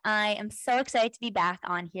I am so excited to be back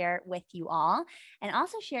on here with you all and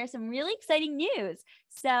also share some really exciting news.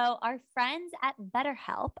 So, our friends at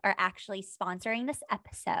BetterHelp are actually sponsoring this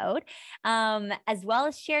episode, as well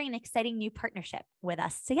as sharing an exciting new partnership with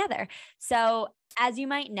us together. So, as you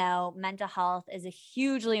might know, mental health is a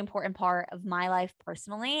hugely important part of my life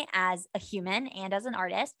personally as a human and as an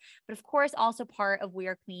artist, but of course, also part of We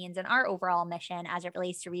Are Queens and our overall mission as it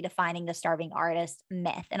relates to redefining the starving artist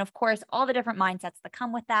myth. And of course, all the different mindsets that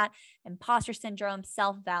come with that, imposter syndrome,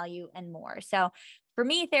 self-value, and more. So for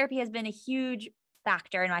me, therapy has been a huge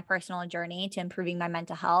factor in my personal journey to improving my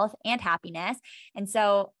mental health and happiness. And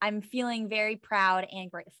so I'm feeling very proud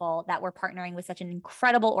and grateful that we're partnering with such an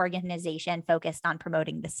incredible organization focused on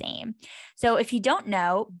promoting the same. So if you don't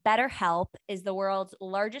know, BetterHelp is the world's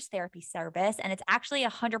largest therapy service, and it's actually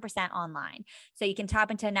 100% online. So you can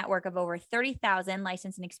tap into a network of over 30,000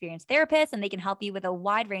 licensed and experienced therapists, and they can help you with a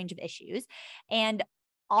wide range of issues. And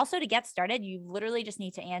also, to get started, you literally just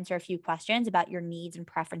need to answer a few questions about your needs and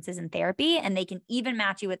preferences in therapy, and they can even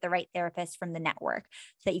match you with the right therapist from the network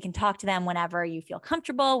so that you can talk to them whenever you feel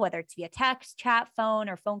comfortable, whether it's via text, chat, phone,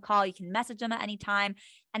 or phone call. You can message them at any time,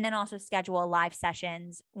 and then also schedule live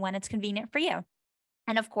sessions when it's convenient for you.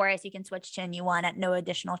 And of course, you can switch to a new one at no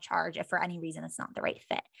additional charge if for any reason it's not the right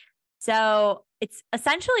fit. So it's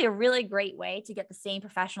essentially a really great way to get the same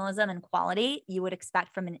professionalism and quality you would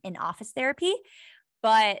expect from an in-office therapy.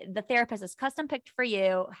 But the therapist is custom picked for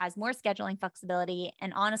you, has more scheduling flexibility,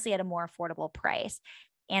 and honestly at a more affordable price.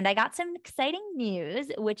 And I got some exciting news,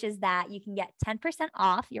 which is that you can get 10%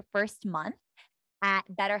 off your first month at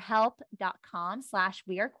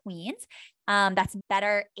betterhelp.com/wearequeens. That's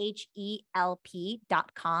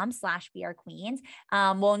betterhelp.com/wearequeens.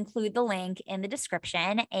 We'll include the link in the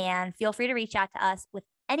description, and feel free to reach out to us with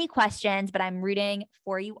any questions, but I'm rooting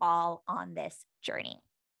for you all on this journey.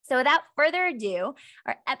 So without further ado,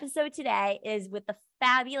 our episode today is with the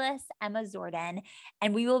fabulous Emma Zordan,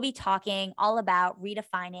 and we will be talking all about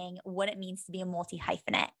redefining what it means to be a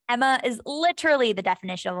multi-hyphenate. Emma is literally the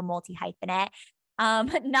definition of a multi-hyphenate,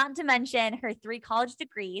 not to mention her 3 college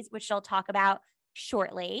degrees, which she'll talk about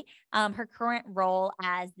shortly, her current role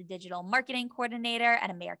as the digital marketing coordinator at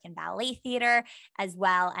American Ballet Theater, as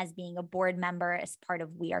well as being a board member as part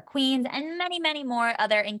of We Are Queens, and many, many more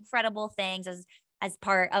other incredible things as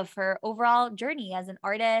part of her overall journey as an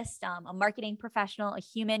artist, a marketing professional, a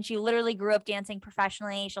human. She literally grew up dancing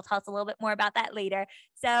professionally. She'll tell us a little bit more about that later.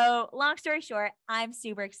 So long story short, I'm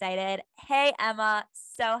super excited. Hey, Emma,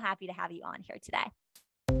 so happy to have you on here today.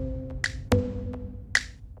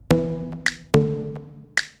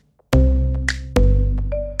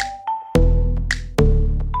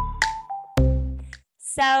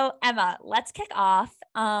 So Emma, let's kick off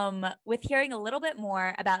with hearing a little bit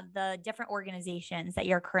more about the different organizations that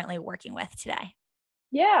you're currently working with today.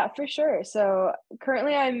 Yeah, for sure. So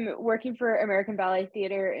currently I'm working for American Ballet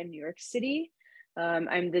Theater in New York City.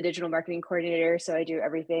 I'm the digital marketing coordinator, so I do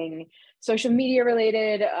everything social media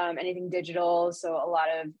related, anything digital, so a lot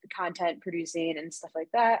of content producing and stuff like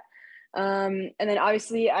that. And then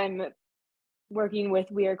obviously I'm working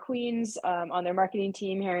with We Are Queens on their marketing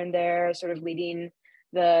team here and there, sort of leading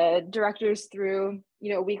the directors through,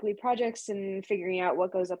 weekly projects and figuring out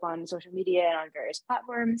what goes up on social media and on various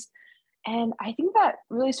platforms. And I think that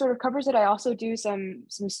really sort of covers it. I also do some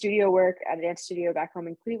studio work at a dance studio back home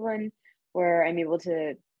in Cleveland, where I'm able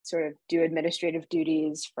to sort of do administrative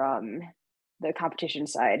duties from the competition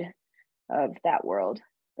side of that world.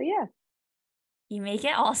 But yeah. You make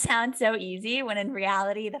it all sound so easy when in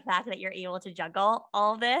reality, the fact that you're able to juggle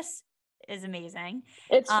all this is amazing.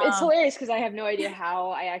 It's hilarious because I have no idea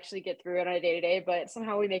how I actually get through it on a day-to-day, but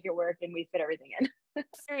somehow we make it work and we fit everything in.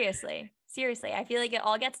 Seriously. I feel like it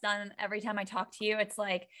all gets done every time I talk to you. It's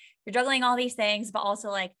like you're juggling all these things, but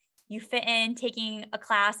also like you fit in taking a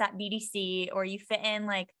class at BDC, or you fit in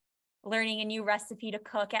like learning a new recipe to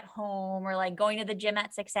cook at home, or like going to the gym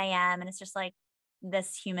at 6 a.m. And it's just like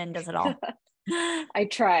this human does it all.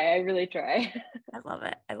 I really try. I love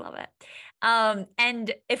it.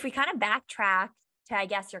 And if we kind of backtrack to, I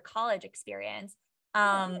guess, your college experience,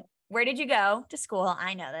 where did you go to school?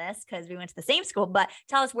 I know this because we went to the same school, but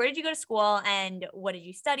tell us, where did you go to school and what did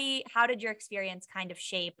you study? How did your experience kind of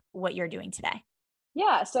shape what you're doing today?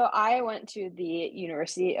 Yeah, so I went to the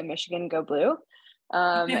University of Michigan, Go Blue.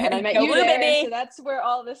 And I met Go you Blue, there. And so baby. that's where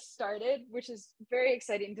all this started, which is very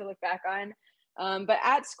exciting to look back on. But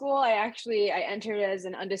at school, I entered as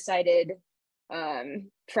an undecided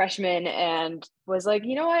freshman and was like,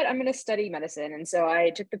 you know what, I'm going to study medicine. And so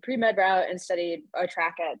I took the pre-med route and studied a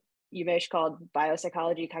track at UMich called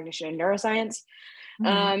biopsychology, cognition, and neuroscience.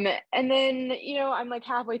 Mhm. And then, I'm like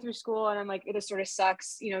halfway through school and I'm like, this sort of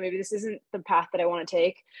sucks. Maybe this isn't the path that I want to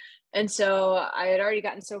take. And so I had already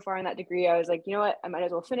gotten so far in that degree. I was like, you know what, I might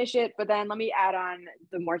as well finish it. But then let me add on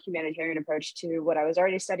the more humanitarian approach to what I was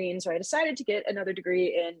already studying. So I decided to get another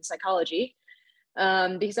degree in psychology,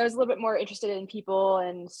 because I was a little bit more interested in people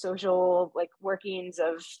and social like workings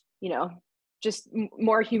of, just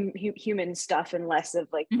more human stuff and less of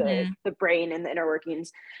like Mhm. the brain and the inner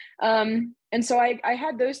workings. And so I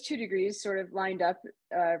had those 2 degrees sort of lined up,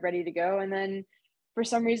 ready to go. And then for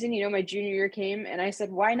some reason, my junior year came and I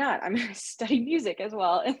said, why not? I'm going to study music as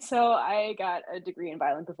well. And so I got a degree in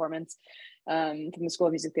violin performance, from the School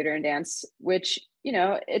of Music, Theater, and Dance, which,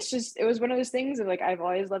 it was one of those things of like, I've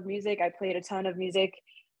always loved music. I played a ton of music,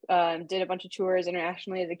 did a bunch of tours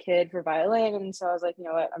internationally as a kid for violin. And so I was like, you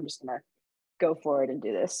know what, I'm just going to go forward and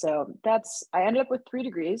do this. So I ended up with 3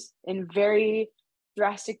 degrees in very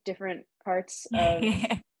drastic different parts of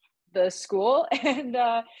the school, and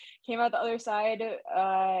came out the other side,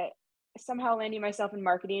 somehow landing myself in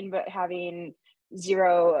marketing, but having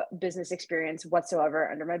zero business experience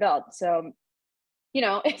whatsoever under my belt. So,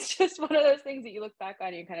 it's just one of those things that you look back on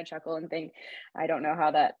and you kind of chuckle and think, I don't know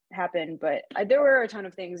how that happened, but there were a ton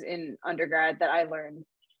of things in undergrad that I learned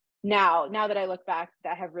now that I look back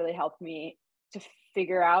that have really helped me to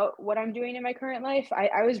figure out what I'm doing in my current life.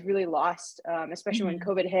 I was really lost, especially when Mhm.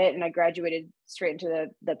 COVID hit and I graduated straight into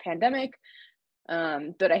the pandemic.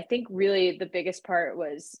 But I think really the biggest part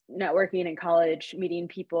was networking in college, meeting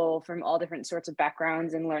people from all different sorts of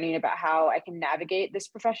backgrounds and learning about how I can navigate this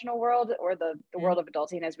professional world, or the world of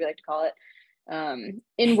adulting, as we like to call it,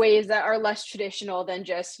 in ways that are less traditional than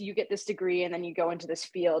just you get this degree and then you go into this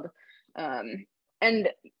field. And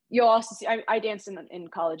you'll also see, I danced in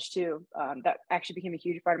college too. That actually became a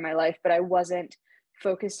huge part of my life, but I wasn't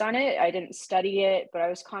focused on it. I didn't study it, but I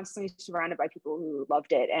was constantly surrounded by people who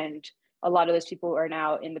loved it. And a lot of those people are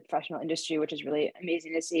now in the professional industry, which is really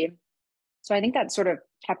amazing to see. So I think that sort of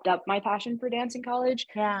kept up my passion for dance in college.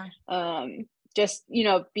 Yeah. Just,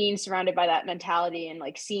 being surrounded by that mentality and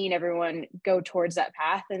like seeing everyone go towards that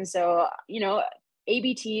path. And so,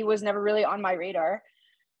 ABT was never really on my radar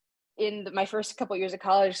in my first couple of years of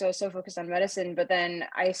college. So I was so focused on medicine, but then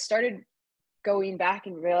I started going back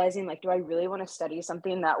and realizing, like, do I really want to study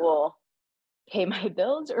something that will pay my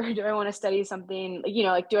bills, or do I want to study something,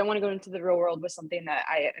 like, do I want to go into the real world with something that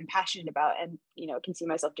I am passionate about and, can see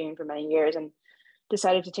myself doing for many years, and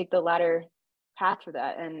decided to take the latter path for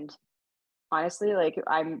that. And honestly, like,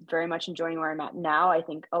 I'm very much enjoying where I'm at now. I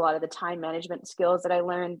think a lot of the time management skills that I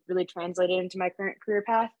learned really translated into my current career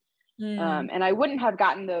path. Mm. And I wouldn't have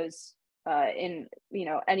gotten those in,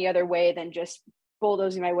 any other way than just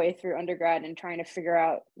bulldozing my way through undergrad and trying to figure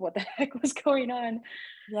out what the heck was going on, if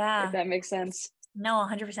Yeah. that makes sense. No,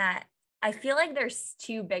 100%. I feel like there's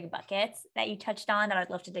two big buckets that you touched on that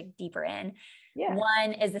I'd love to dig deeper in. Yeah.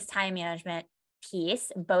 One is this time management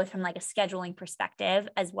piece, both from like a scheduling perspective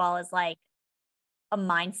as well as like a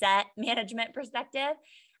mindset management perspective. Um,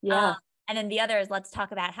 Yeah. and then the other is let's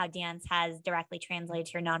talk about how dance has directly translated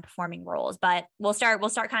to your non-performing roles. But we'll start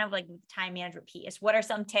kind of like with the time management piece. What are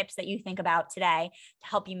some tips that you think about today to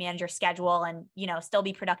help you manage your schedule and, still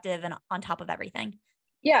be productive and on top of everything?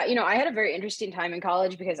 Yeah, I had a very interesting time in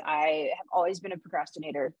college because I have always been a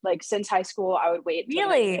procrastinator. Like, since high school, I would wait till the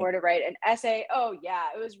night Really? before to write an essay. Oh yeah,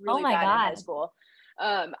 it was Oh really my bad in high God. school.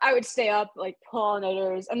 I would stay up, like, pull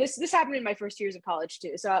all-nighters, and this happened in my first years of college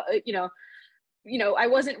too. So I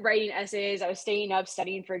wasn't writing essays. I was staying up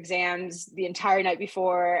studying for exams the entire night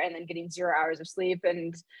before, and then getting 0 hours of sleep,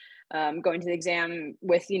 and going to the exam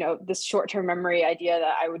with this short-term memory idea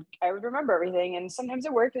that I would remember everything. And sometimes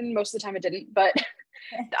it worked, and most of the time it didn't. But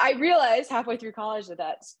I realized halfway through college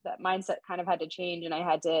that mindset kind of had to change, and I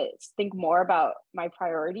had to think more about my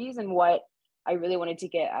priorities and what I really wanted to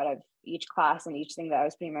get out of each class and each thing that I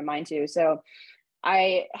was putting my mind to. So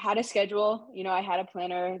I had a schedule, I had a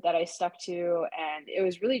planner that I stuck to, and it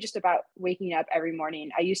was really just about waking up every morning.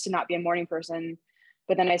 I used to not be a morning person,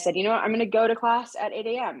 but then I said, I'm going to go to class at 8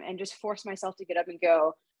 a.m. and just force myself to get up and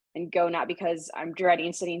go not because I'm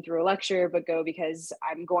dreading sitting through a lecture, but go because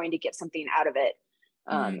I'm going to get something out of it.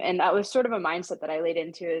 Mm. And that was sort of a mindset that I laid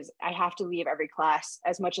into, is I have to leave every class,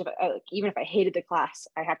 as much of even if I hated the class,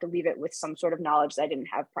 I have to leave it with some sort of knowledge that I didn't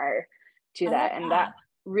have prior to I love that. And that that.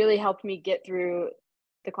 really helped me get through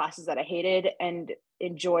the classes that I hated and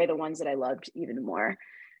enjoy the ones that I loved even more.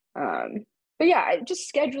 Um, but yeah,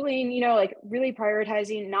 just scheduling, like really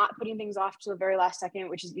prioritizing, not putting things off to the very last second,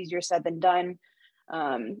 which is easier said than done.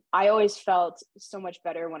 I always felt so much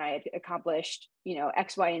better when I had accomplished,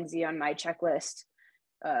 X, Y, and Z on my checklist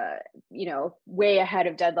way ahead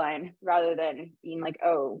of deadline rather than being like,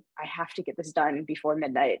 oh, I have to get this done before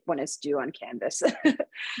midnight when it's due on Canvas.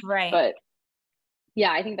 Right. But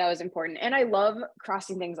yeah, I think that was important. And I love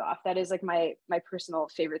crossing things off. That is like my personal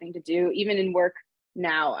favorite thing to do. Even in work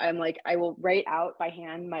now, I'm like, I will write out by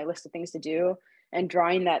hand my list of things to do, and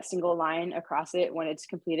drawing that single line across it when it's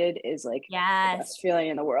completed is like the Yes. best feeling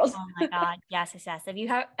in the world. Oh my God. Yes, yes, yes.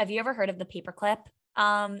 Have you ever heard of the paperclip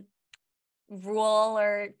rule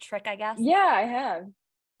or trick, I guess? Yeah, I have.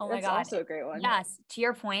 Oh my That's God. also a great one. Yes. To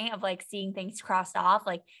your point of like seeing things crossed off,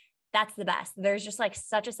 like that's the best. There's just like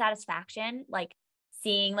such a satisfaction, like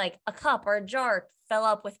seeing like a cup or a jar fill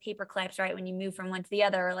up with paper clips, right? When you move from one to the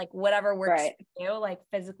other, or like whatever works Right. for you, like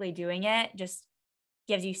physically doing it just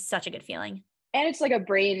gives you such a good feeling. And it's like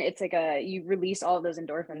you release all of those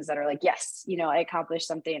endorphins that are like, yes, I accomplished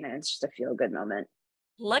something, and it's just a feel good moment.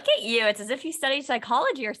 Look at you. It's as if you studied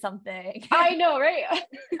psychology or something. I know, right?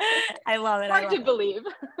 I love it. Hard to believe.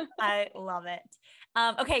 I love it.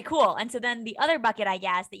 Okay, cool. And so then the other bucket, I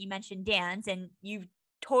guess, that you mentioned dance, and you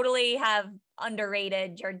totally have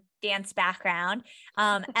underrated your dance background.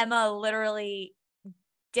 Emma literally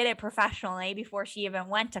did it professionally before she even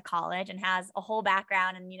went to college and has a whole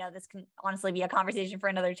background. And, this can honestly be a conversation for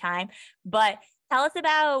another time. But tell us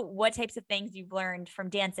about what types of things you've learned from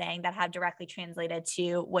dancing that have directly translated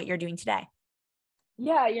to what you're doing today.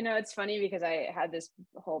 Yeah, it's funny because I had this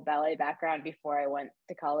whole ballet background before I went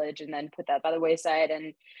to college and then put that by the wayside.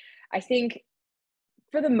 And I think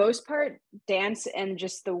for the most part, dance and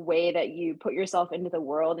just the way that you put yourself into the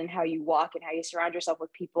world and how you walk and how you surround yourself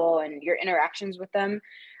with people and your interactions with them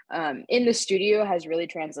in the studio has really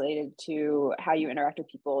translated to how you interact with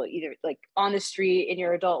people, either like on the street, in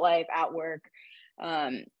your adult life, at work.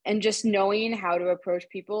 And just knowing how to approach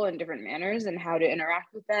people in different manners and how to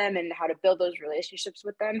interact with them and how to build those relationships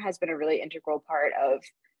with them has been a really integral part of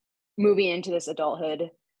moving into this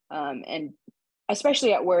adulthood. And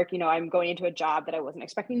especially at work, I'm going into a job that I wasn't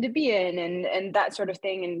expecting to be in, and that sort of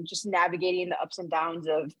thing, and just navigating the ups and downs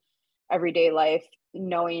of everyday life,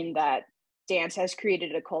 knowing that dance has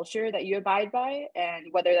created a culture that you abide by, and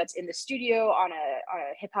whether that's in the studio, on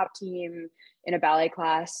a hip hop team, in a ballet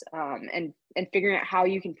class, and figuring out how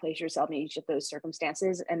you can place yourself in each of those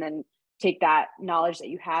circumstances, and then take that knowledge that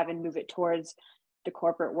you have and move it towards the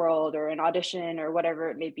corporate world or an audition or whatever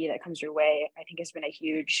it may be that comes your way, I think has been a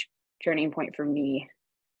huge turning point for me.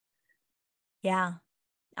 Yeah,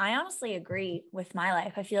 I honestly agree with my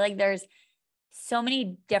life. I feel like there's so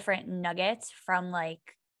many different nuggets from like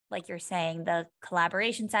you're saying, the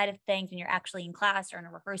collaboration side of things when you're actually in class or in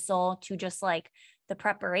a rehearsal, to just like the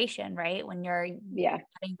preparation, right? When you're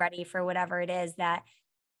getting ready for whatever it is that,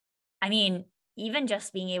 I mean, even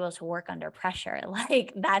just being able to work under pressure,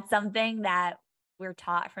 like that's something that we're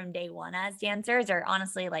taught from day one as dancers, or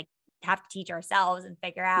honestly, like have to teach ourselves and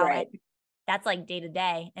figure out. Right. And that's like day to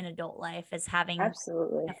day in adult life, is having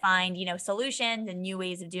Absolutely to find, solutions and new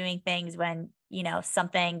ways of doing things when,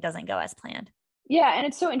 something doesn't go as planned. Yeah, and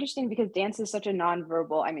it's so interesting because dance is such a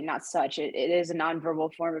nonverbal, I mean, not such, it is a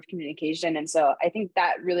nonverbal form of communication. And so I think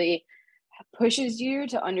that really pushes you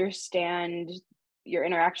to understand your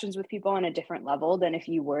interactions with people on a different level than if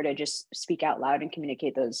you were to just speak out loud and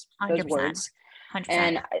communicate those 100%, words. 100%.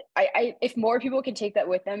 And I if more people can take that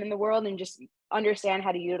with them in the world and just understand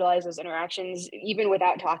how to utilize those interactions, even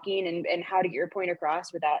without talking, and how to get your point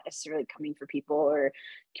across without necessarily coming for people or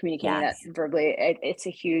communicating that Yes. verbally, it's a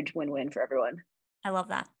huge win-win for everyone. I love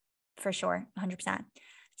that for sure. 100%. Yeah.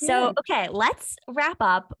 So, okay, let's wrap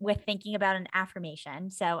up with thinking about an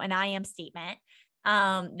affirmation. So an I am statement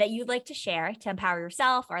that you'd like to share to empower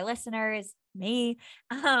yourself, our listeners, me,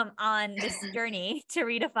 on this journey to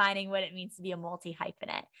redefining what it means to be a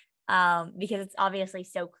multi-hyphenate. Because it's obviously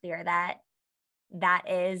so clear that that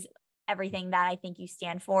is everything that I think you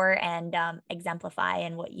stand for and exemplify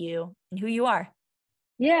in what you and who you are.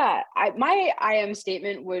 Yeah. My I am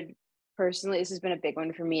statement would personally, this has been a big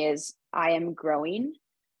one for me, is I am growing.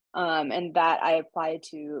 And that I apply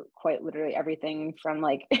to quite literally everything from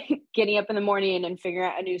like getting up in the morning and figuring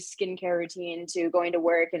out a new skincare routine to going to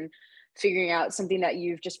work and figuring out something that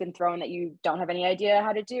you've just been thrown that you don't have any idea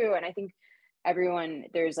how to do. And I think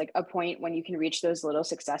there's like a point when you can reach those little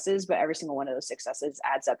successes, but every single one of those successes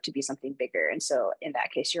adds up to be something bigger. And so in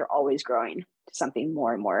that case, you're always growing to something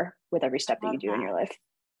more and more with every step that you do in your life.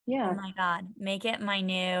 Oh Yeah. my God. Make it my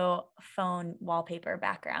new phone wallpaper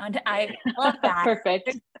background. I love that.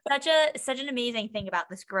 Perfect. There's such an amazing thing about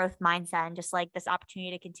this growth mindset, and just like this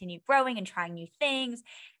opportunity to continue growing and trying new things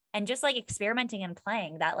and just like experimenting and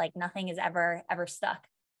playing, that like nothing is ever stuck.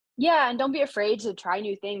 Yeah, and don't be afraid to try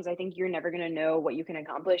new things. I think you're never going to know what you can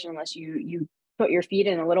accomplish unless you put your feet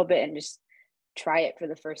in a little bit and just try it for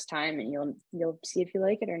the first time, and you'll see if you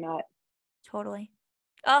like it or not. Totally.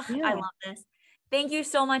 Oh, I Yeah. love this. Thank you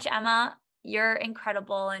so much, Emma. You're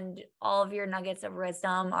incredible, and all of your nuggets of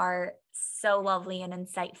wisdom are so lovely and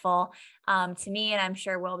insightful to me, and I'm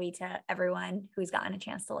sure will be to everyone who's gotten a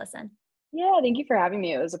chance to listen. Yeah, thank you for having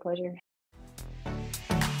me. It was a pleasure.